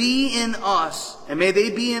there be in us, and may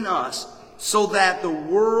they be in us, so that the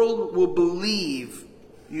world will believe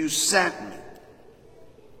you sent me.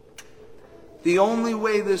 The only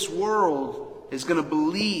way this world is going to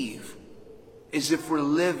believe is if we're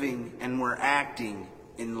living and we're acting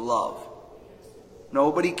in love.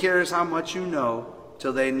 Nobody cares how much you know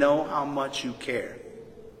till they know how much you care.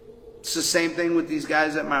 It's the same thing with these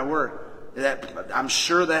guys at my work. That I'm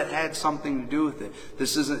sure that had something to do with it.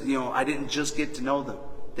 This isn't, I didn't just get to know them.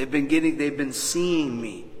 They've been seeing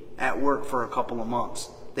me at work for a couple of months.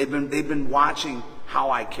 They've been watching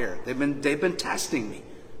how I care. They've been testing me.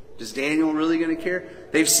 Is Daniel really going to care?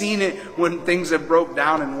 They've seen it when things have broke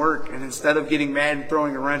down in work, and instead of getting mad and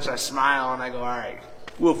throwing a wrench, I smile and I go, all right,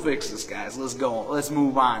 we'll fix this, guys. Let's go. Let's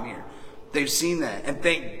move on here. They've seen that, and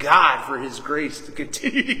thank God for his grace to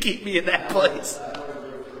continue to keep me in that place.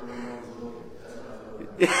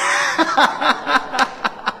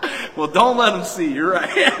 Well, don't let them see. You're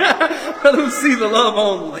right. Let them see the love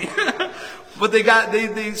only. But they've gotten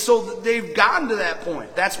to that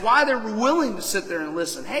point. That's why they're willing to sit there and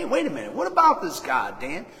listen. Hey, wait a minute. What about this God,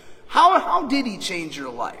 Dan? How did he change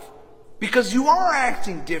your life? Because you are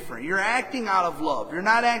acting different. You're acting out of love. You're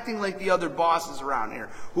not acting like the other bosses around here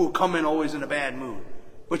who will come in always in a bad mood.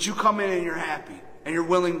 But you come in and you're happy. And you're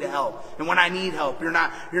willing to help. And when I need help, you're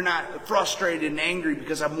not frustrated and angry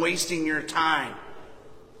because I'm wasting your time.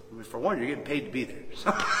 I mean, for one, you're getting paid to be there.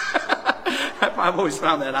 So I've always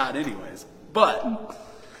found that odd anyways. But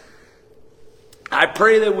I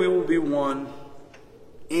pray that we will be one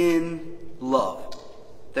in love.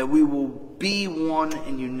 That we will be one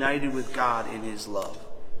and united with God in his love.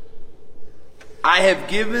 I have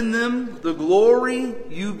given them the glory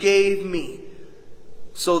you gave me,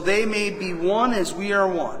 so they may be one as we are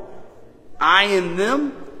one. I in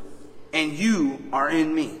them, and you are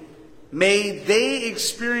in me. May they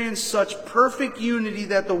experience such perfect unity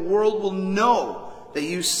that the world will know that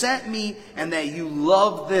you sent me and that you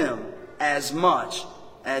love them as much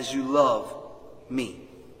as you love me.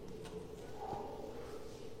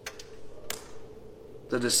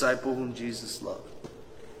 The disciple whom Jesus loved.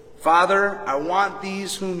 Father, I want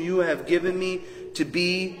these whom you have given me to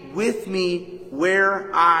be with me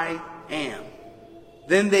where I am.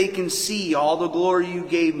 Then they can see all the glory you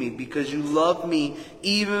gave me because you loved me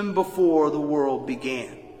even before the world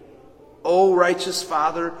began. O righteous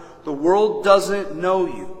Father, the world doesn't know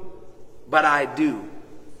you, but I do.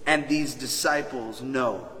 And these disciples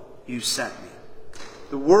know you sent me.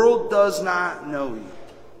 The world does not know you.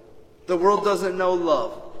 The world doesn't know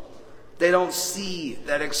love. They don't see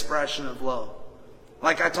that expression of love.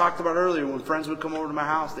 Like I talked about earlier, when friends would come over to my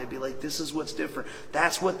house, they'd be like, this is what's different.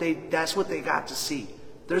 That's what they got to see.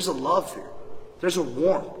 There's a love here. There's a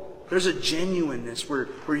warmth. There's a genuineness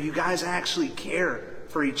where you guys actually care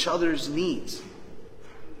for each other's needs.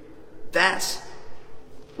 That's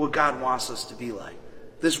what God wants us to be like.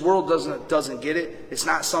 This world doesn't get it. It's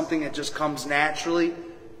not something that just comes naturally.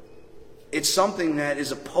 It's something that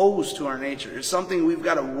is opposed to our nature. It's something we've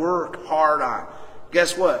got to work hard on.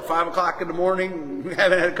 Guess what? 5 o'clock in the morning, we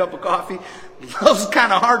haven't had a cup of coffee. Love's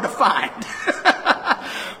kind of hard to find.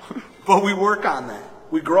 But we work on that.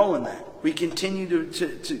 We grow in that. We continue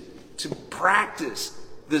to practice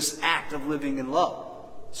this act of living in love.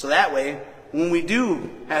 So that way, when we do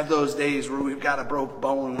have those days where we've got a broke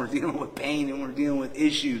bone, we're dealing with pain and we're dealing with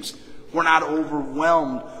issues, we're not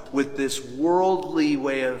overwhelmed with this worldly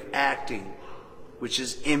way of acting, which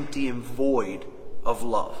is empty and void of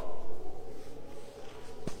love.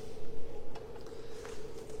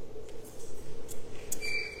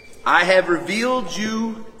 I have revealed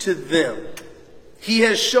you to them. He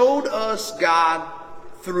has showed us God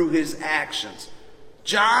through his actions.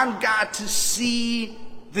 John got to see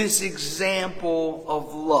this example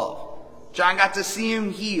of love. John got to see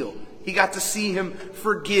him heal. He got to see him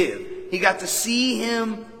forgive. He got to see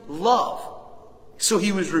him love. So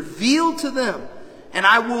he was revealed to them, and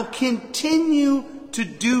I will continue to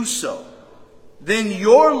do so. Then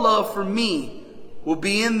your love for me will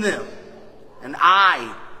be in them, and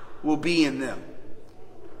I will be in them.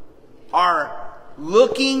 Our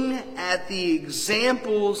looking at the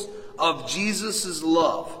examples of Jesus'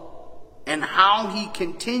 love and how he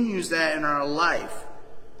continues that in our life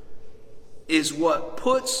is what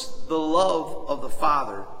puts the love of the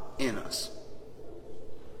Father in us.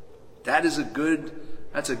 That's a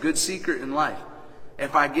good secret in life.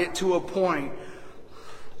 If I get to a point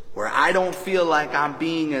where I don't feel like I'm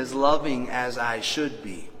being as loving as I should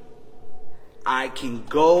be, I can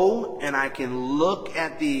go and I can look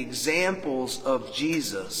at the examples of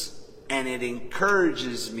Jesus, and it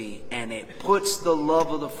encourages me and it puts the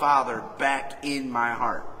love of the Father back in my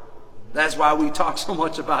heart. That's why we talk so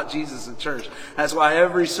much about Jesus in church. That's why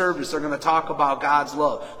every service they're going to talk about God's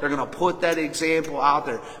love. They're going to put that example out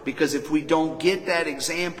there. Because if we don't get that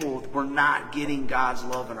example, we're not getting God's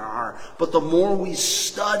love in our heart. But the more we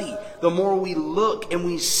study, the more we look and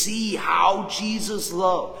we see how Jesus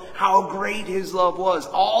loved, how great his love was,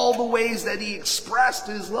 all the ways that he expressed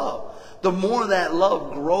his love, the more that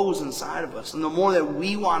love grows inside of us, and the more that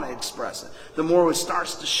we want to express it, the more it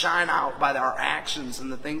starts to shine out by our actions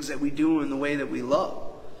and the things that we do and the way that we love.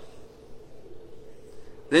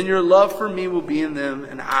 Then your love for me will be in them,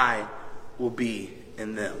 and I will be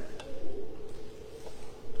in them.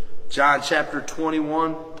 John chapter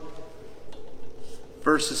 21,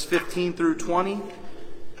 verses 15 through 20.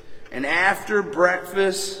 And after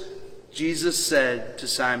breakfast, Jesus said to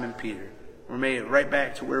Simon Peter, we're made right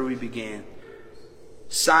back to where we began.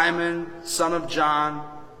 Simon, son of John,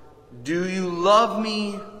 do you love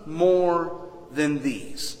me more than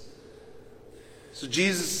these? So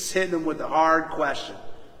Jesus is hitting him with a hard question.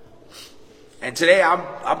 And today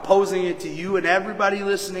I'm posing it to you and everybody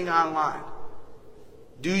listening online.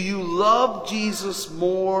 Do you love Jesus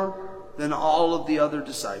more than all of the other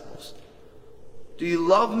disciples? Do you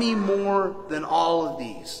love me more than all of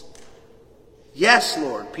these? Yes,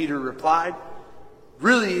 Lord, Peter replied.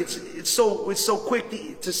 Really, it's so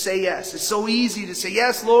quick to say yes. It's so easy to say,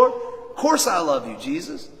 yes, Lord, of course I love you,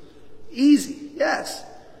 Jesus. Easy, yes.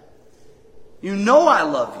 You know I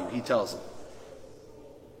love you, he tells him.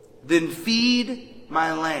 Then feed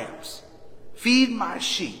my lambs. Feed my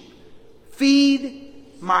sheep.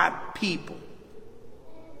 Feed my people.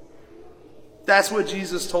 That's what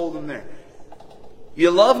Jesus told him there.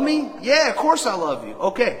 You love me? Yeah, of course I love you.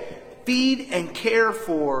 Okay. Feed and care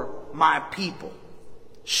for my people.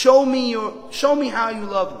 Show me how you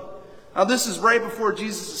love me. Now this is right before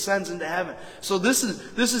Jesus ascends into heaven. So this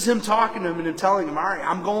is him talking to him and him telling him, all right,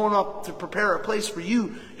 I'm going up to prepare a place for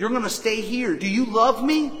you. You're going to stay here. Do you love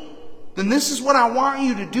me? Then this is what I want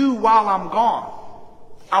you to do while I'm gone.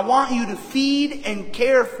 I want you to feed and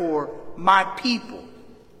care for my people.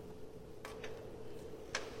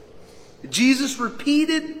 Jesus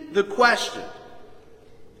repeated the question.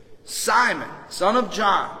 Simon, son of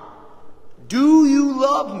John, do you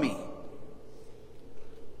love me?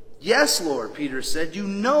 Yes, Lord, Peter said, you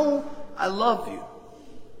know I love you.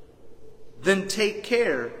 Then take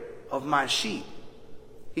care of my sheep.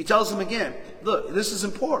 He tells him again, look, this is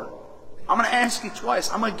important. I'm going to ask you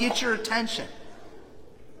twice. I'm going to get your attention.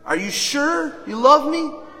 Are you sure you love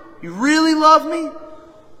me? You really love me?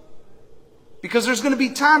 Because there's going to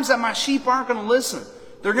be times that my sheep aren't going to listen.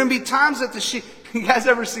 There are going to be times that the sheep... You guys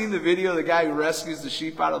ever seen the video of the guy who rescues the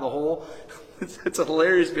sheep out of the hole? It's a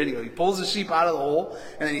hilarious video. He pulls the sheep out of the hole,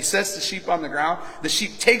 and then he sets the sheep on the ground. The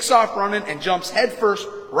sheep takes off running and jumps headfirst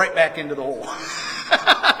right back into the hole.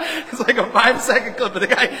 It's like a 5-second clip. But the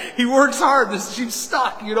guy, he works hard. The sheep's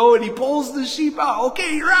stuck, and he pulls the sheep out.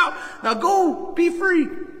 Okay, you're out. Now go, be free.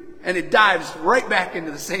 And it dives right back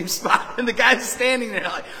into the same spot. And the guy's standing there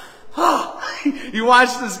like, oh. You watch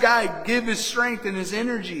this guy give his strength and his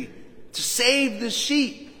energy to save the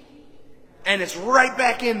sheep. And it's right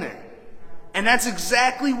back in there. And that's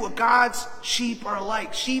exactly what God's sheep are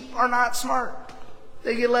like. Sheep are not smart.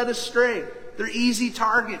 They get led astray. They're easy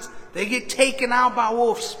targets. They get taken out by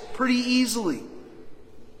wolves pretty easily.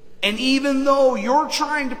 And even though you're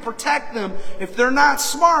trying to protect them, if they're not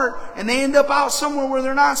smart and they end up out somewhere where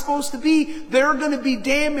they're not supposed to be, they're going to be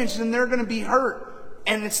damaged and they're going to be hurt.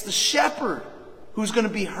 And it's the shepherd who's going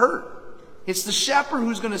to be hurt. It's the shepherd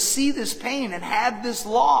who's going to see this pain and have this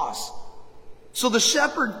loss. So the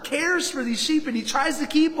shepherd cares for these sheep and he tries to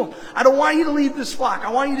keep them. I don't want you to leave this flock.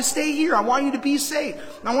 I want you to stay here. I want you to be safe.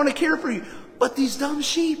 And I want to care for you. But these dumb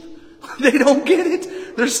sheep, they don't get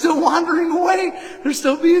it. They're still wandering away. They're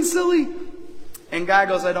still being silly. And God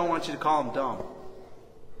goes, I don't want you to call them dumb.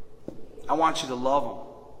 I want you to love them.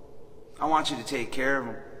 I want you to take care of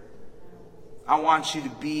them. I want you to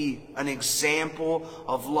be an example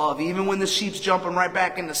of love. Even when the sheep's jumping right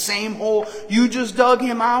back in the same hole you just dug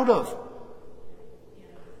him out of.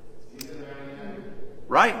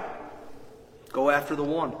 Right. Go after the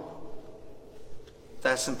one.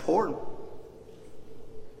 That's important.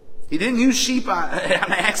 He didn't use sheep on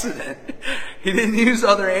accident. He didn't use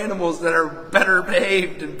other animals that are better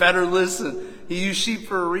behaved and better listened. He used sheep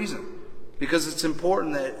for a reason. Because it's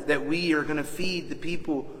important that we are going to feed the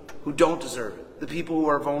people who don't deserve it. The people who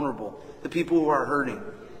are vulnerable. The people who are hurting.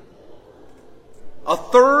 A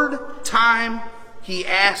third time he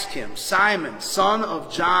asked him, Simon, son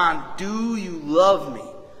of John, do you love me?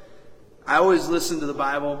 I always listen to the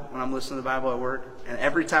Bible when I'm listening to the Bible at work. And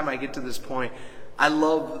every time I get to this point, I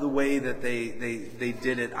love the way that they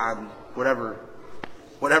did it on whatever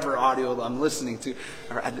audio I'm listening to.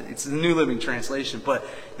 It's the New Living Translation. But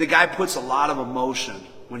the guy puts a lot of emotion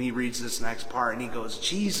when he reads this next part. And he goes,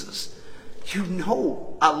 Jesus, you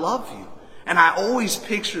know I love you. And I always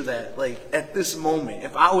picture that, like, at this moment.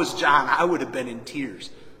 If I was John, I would have been in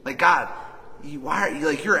tears. Like, God, why are you,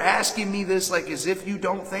 like, you're asking me this like as if you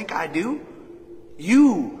don't think I do?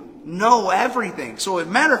 You know everything. So as a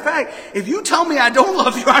matter of fact, if you tell me I don't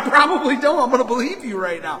love you, I probably don't. I'm going to believe you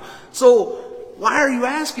right now. So why are you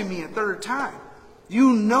asking me a third time?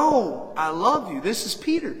 You know I love you. This is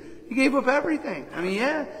Peter. He gave up everything. I mean,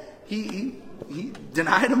 yeah, he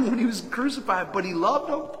denied him when he was crucified, but he loved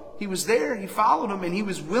him. He was there. He followed him, and he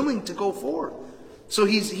was willing to go forward. So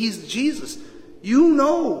he's Jesus. You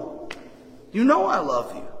know I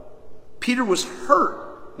love you. Peter was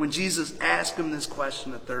hurt when Jesus asked him this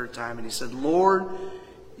question a third time, and he said, Lord,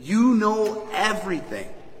 you know everything.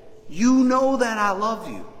 You know that I love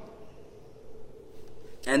you.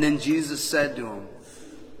 And then Jesus said to him,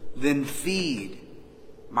 then feed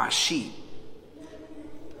my sheep.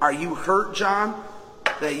 Are you hurt, John,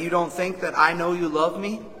 that you don't think that I know you love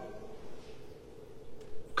me?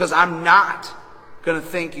 Because I'm not going to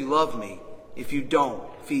think you love me if you don't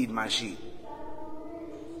feed my sheep.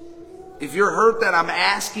 If you're hurt that I'm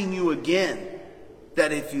asking you again,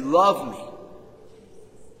 that if you love me,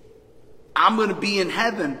 I'm going to be in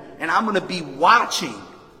heaven and I'm going to be watching.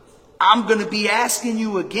 I'm going to be asking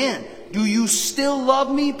you again, do you still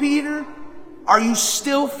love me, Peter? Are you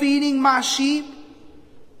still feeding my sheep?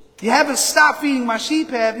 You haven't stopped feeding my sheep,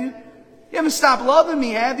 have you? You haven't stopped loving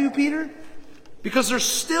me, have you, Peter? Because there's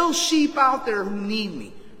still sheep out there who need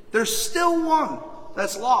me. There's still one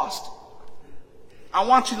that's lost. I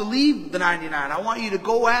want you to leave the 99. I want you to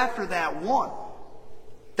go after that one.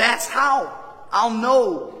 That's how I'll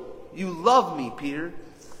know you love me, Peter.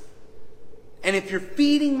 And if you're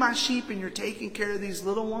feeding my sheep and you're taking care of these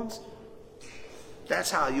little ones,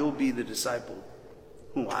 that's how you'll be the disciple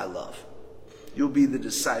who I love. You'll be the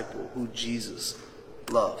disciple who Jesus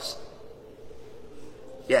loves.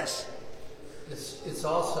 Yes? It's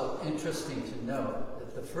also interesting to note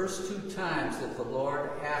that the first two times that the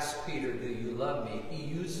Lord asked Peter, do you love me? He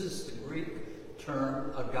uses the Greek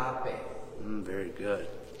term agape. Very good.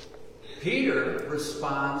 Peter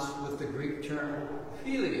responds with the Greek term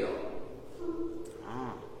phileo.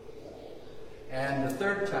 And the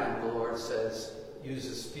third time the Lord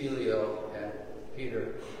uses phileo, and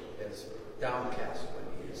Peter is downcast when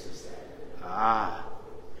he uses that.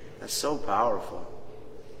 That's so powerful.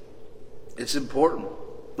 It's important.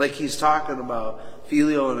 Like he's talking about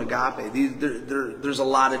phileo and agape. There's a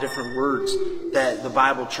lot of different words that the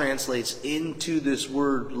Bible translates into this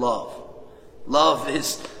word love. Love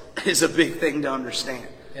is a big thing to understand.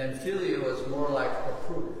 And phileo is more like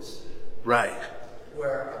approves. Right.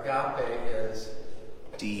 Where agape is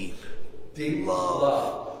deep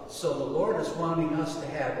love. So the Lord is wanting us to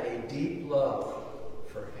have a deep love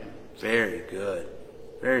for Him. Very good.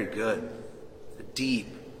 Very good. A deep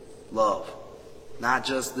love. Not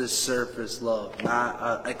just this surface love.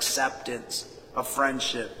 Not acceptance, a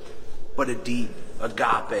friendship, but a deep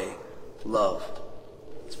agape love.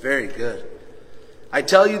 It's very good. I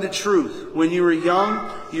tell you the truth. When you were young,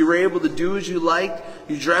 you were able to do as you liked.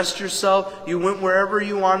 You dressed yourself. You went wherever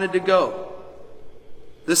you wanted to go.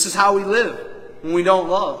 This is how we live when we don't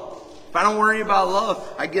love. If I don't worry about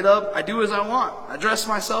love, I get up, I do as I want. I dress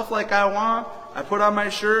myself like I want. I put on my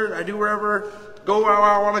shirt. I do go where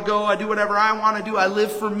I want to go. I do whatever I want to do. I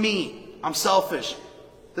live for me. I'm selfish.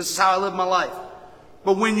 This is how I live my life.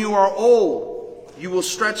 But when you are old, you will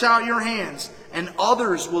stretch out your hands and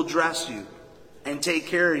others will dress you and take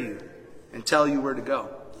care of you and tell you where to go.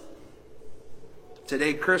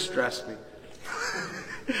 Today, Chris dressed me.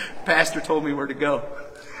 Pastor told me where to go.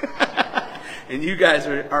 And you guys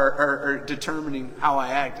are determining how I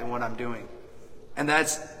act and what I'm doing. And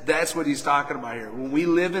that's what he's talking about here. When we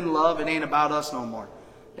live in love, it ain't about us no more.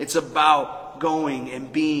 It's about going and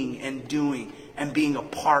being and doing and being a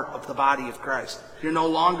part of the body of Christ. You're no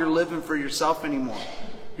longer living for yourself anymore.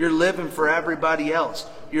 You're living for everybody else.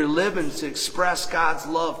 You're living to express God's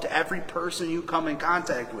love to every person you come in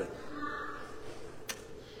contact with.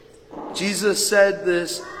 Jesus said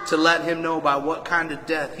this to let him know by what kind of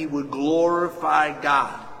death he would glorify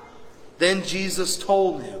God. Then Jesus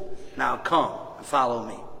told him, "Now come and follow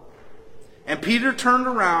me." And Peter turned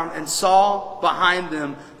around and saw behind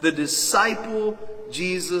them the disciple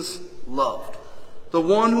Jesus loved, the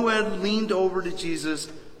one who had leaned over to Jesus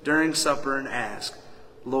during supper and asked,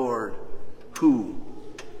 "Lord, who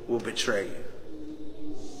will betray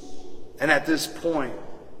you?" And at this point,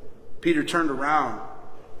 Peter turned around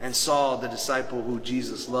and saw the disciple who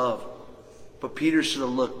Jesus loved. But Peter should have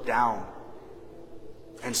looked down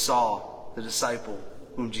and saw the disciple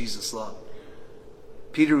whom Jesus loved.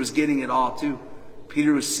 Peter was getting it all too.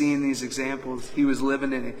 Peter was seeing these examples. He was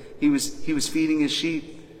living in it. He was feeding his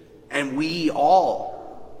sheep. And we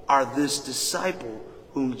all are this disciple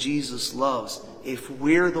whom Jesus loves if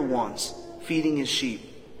we're the ones feeding his sheep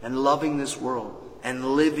and loving this world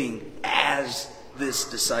and living as this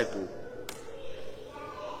disciple.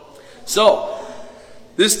 So,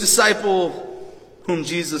 this disciple whom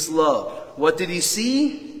Jesus loved, what did he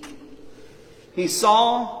see? He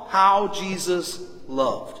saw how Jesus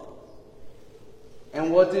loved.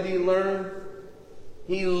 And what did he learn?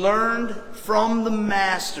 He learned from the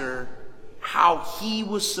Master how he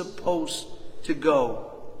was supposed to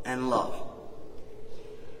go and love.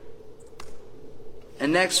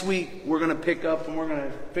 And next week, we're going to pick up and we're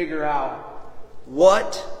going to figure out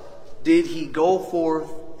what did he go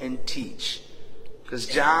forth and teach. Because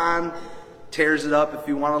John tears it up. If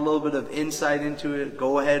you want a little bit of insight into it,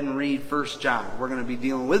 go ahead and read 1 John. We're going to be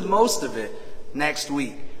dealing with most of it next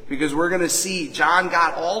week. Because we're going to see John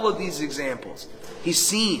got all of these examples. He's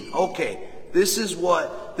seen, okay, these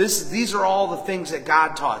are all the things that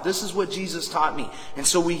God taught. This is what Jesus taught me. And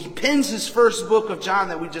so he pins his first book of John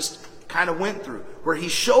that we just kind of went through, where he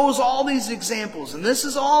shows all these examples. And this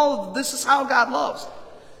is how God loves.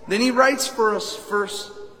 Then he writes for us 1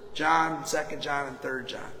 John, 2 John, and 3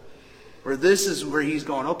 John. Where this is where he's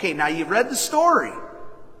going, okay, now you've read the story.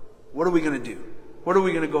 What are we going to do? What are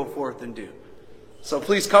we going to go forth and do? So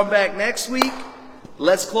please come back next week.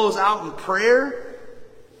 Let's close out in prayer.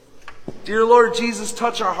 Dear Lord Jesus,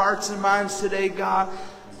 touch our hearts and minds today, God.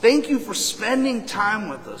 Thank you for spending time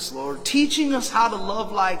with us, Lord, teaching us how to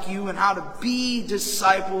love like you and how to be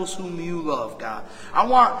disciples whom you love, God. I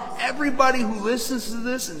want everybody who listens to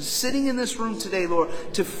this and sitting in this room today, Lord,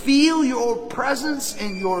 to feel your presence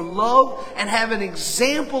and your love and have an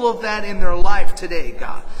example of that in their life today,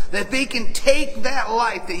 God. That they can take that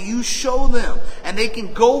light that you show them and they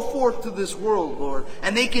can go forth to this world, Lord,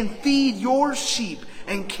 and they can feed your sheep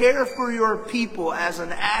and care for your people as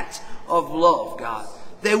an act of love, God.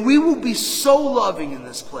 That we will be so loving in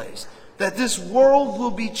this place, that this world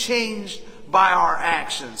will be changed by our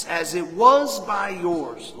actions as it was by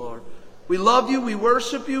yours, Lord. We love you. We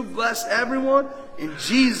worship you. Bless everyone. In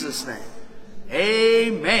Jesus' name,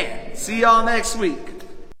 amen. See y'all next week.